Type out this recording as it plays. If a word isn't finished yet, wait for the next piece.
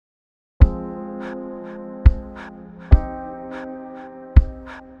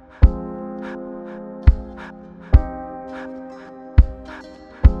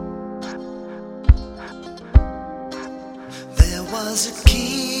was a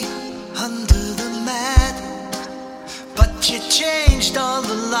key under the mat, but you changed all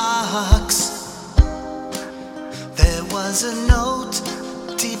the locks. There was a note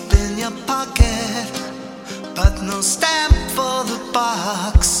deep in your pocket, but no stamp for the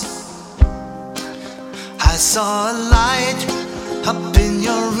box. I saw a light up in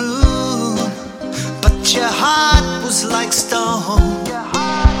your room, but your heart was like stone.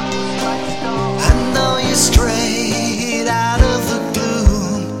 And though you strayed out of the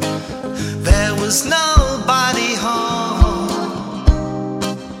gloom, there was no